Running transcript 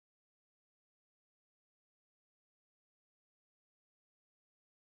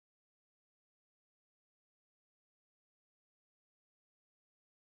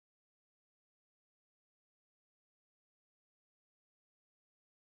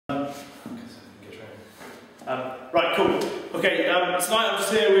Right, cool. Okay, tonight I'm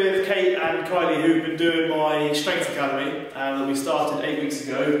just here with Kate and Kylie, who've been doing my Strength Academy that we started 8 weeks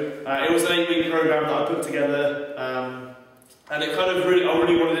ago. It was an 8-week program that I put together, and it kind of I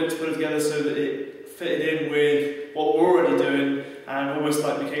really wanted it to put it together so that it fitted in with what we're already doing and almost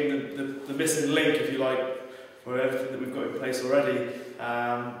like became the missing link, if you like, for everything that we've got in place already.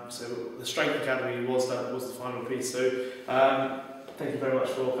 So the Strength Academy was the final piece. So thank you very much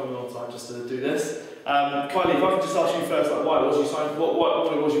for coming on tonight just to do this. Kylie, if I could just ask you first, like, why was you signed?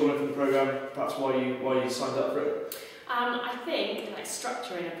 What it was you wanted for the program? Perhaps why you signed up for it? I think like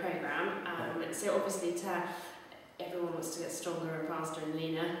structuring a program. So obviously, everyone wants to get stronger and faster and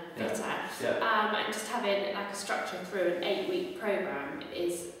leaner, better. And just having like a structure through an 8-week program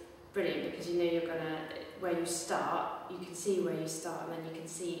is brilliant because you know you're gonna where you start. You can see where you start, and then you can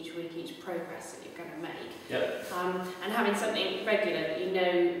see each week each progress that you're going to make. And having something regular that you know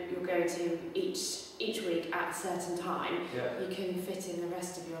you're going to each week at a certain time, you can fit in the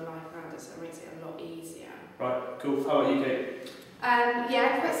rest of your life around it, so it makes it a lot easier. Right, cool. How about you, Kate?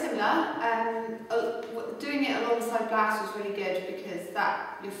 Yeah, quite similar. Doing it alongside Blast was really good because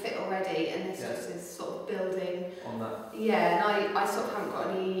you're fit already, and this just is sort of building on that. Yeah, and I sort of haven't got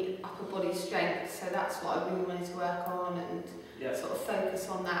any upper body strength, so that's what I really wanted to work on and sort of focus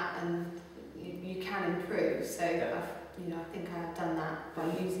on that, and you can improve. So I think I have done that by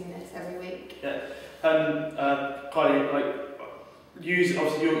using this every week. Yeah, and Kylie, you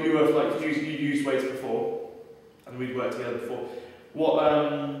used weights before, and we'd worked together before.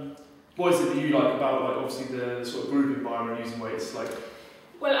 What is it that you like about obviously the sort of group environment using weights like?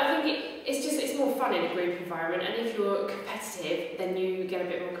 Well, I think it's more fun in a group environment, and if you're competitive, then you get a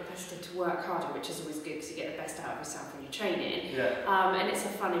bit more competitive to work harder, which is always good because you get the best out of yourself when you're training. And it's a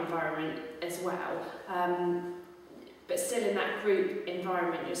fun environment as well. But still in that group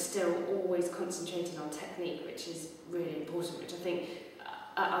environment, you're still always concentrating on technique, which is really important, which I think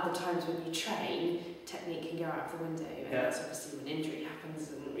at other times when you train, technique can go out the window, and that's obviously when injury happens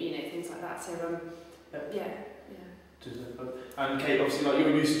and things like that. So And Kate, obviously,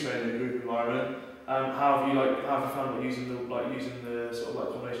 you're used to training in a group environment. How have you found using the sort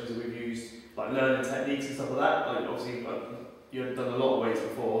of combinations that we've used, learning techniques and stuff like that? Obviously, you haven't done a lot of weights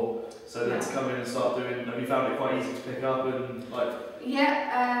before, so then to come in and start doing, have you found it quite easy to pick up and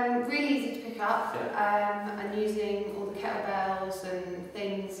really easy to pick up, and using all the kettlebells and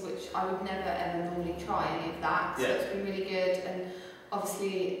things which I would never ever normally try any of that. So it's been really good, and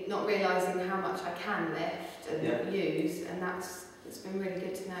obviously not realising how much I can lift and use, and it's been really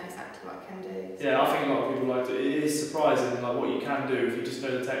good to know exactly what I can do. Yeah, I think a lot of people it is surprising what you can do if you just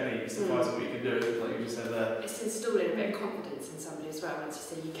know the technique. It's surprising what you can do, like you just said there. It's installing a bit of confidence in somebody as well once you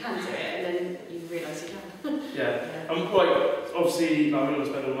say you can do it, and then you realise you can. Obviously, we don't want to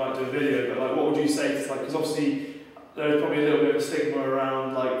spend all night doing a video, but what would you say to because obviously there's probably a little bit of a stigma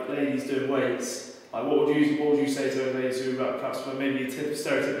around ladies doing weights. What would you say to those ladies who perhaps maybe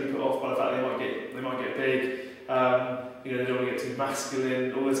stereotypically put off by the fact they might get big, they don't want to get too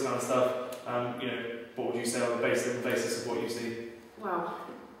masculine, all this kind of stuff. What would you say on the basis of what you see? Well,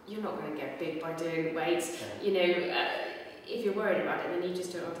 you're not going to get big by doing weights. If you're worried about it, then you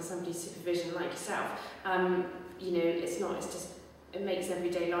just do it under somebody's supervision, like yourself. It makes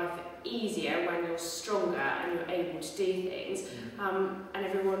everyday life easier when you're stronger and you're able to do things. And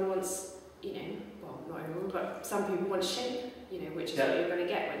everyone wants, not everyone, but some people want shape, which is what you're going to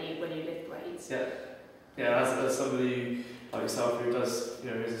get when you lift weights. As somebody like yourself who does,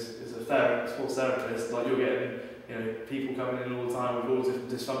 is a sports therapist, you're getting, people coming in all the time with all different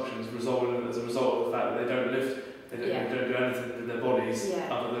dysfunctions as a result of the fact that they don't lift, they don't do anything with their bodies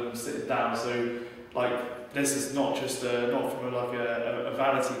other than sitting down. So, this is not just not from a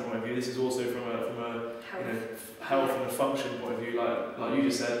vanity point of view. This is also from a health and a function point of view. Like you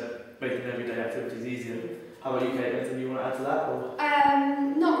just said, making everyday activities easier. How about you, Kate? Anything you want to add to that?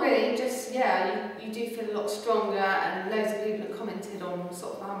 Or? Not really. Just you do feel a lot stronger, and loads of people have commented on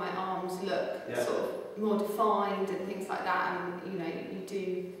sort of how my arms look, sort of more defined and things like that. And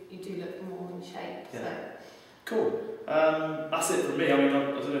you do look more in shape. So. Cool. That's it from me. I don't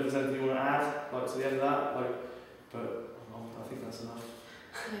know if there's anything you want to add, to the end of that, but I think that's enough.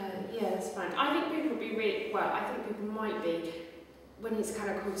 That's fine. I think people might be, when it's kind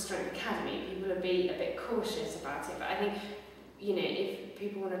of called Strength Academy, people will be a bit cautious about it. But I think, if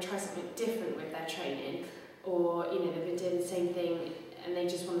people want to try something different with their training, or they've been doing the same thing and they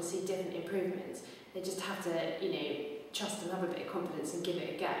just want to see different improvements, they just have to, trust and have a bit of confidence and give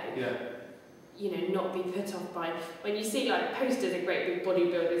it a go. Not be put off by when you see posters of great big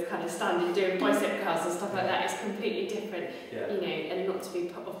bodybuilders kind of standing doing bicep curls and stuff like that. It's completely different, and not to be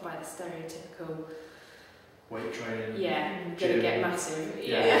put off by the stereotypical weight training. Yeah, gonna get massive.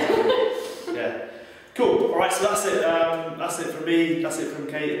 Yeah. Cool. All right, so that's it. That's it from me. That's it from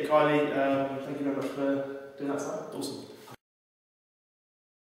Kate and Kylie. Thank you very much for doing that tonight. Awesome.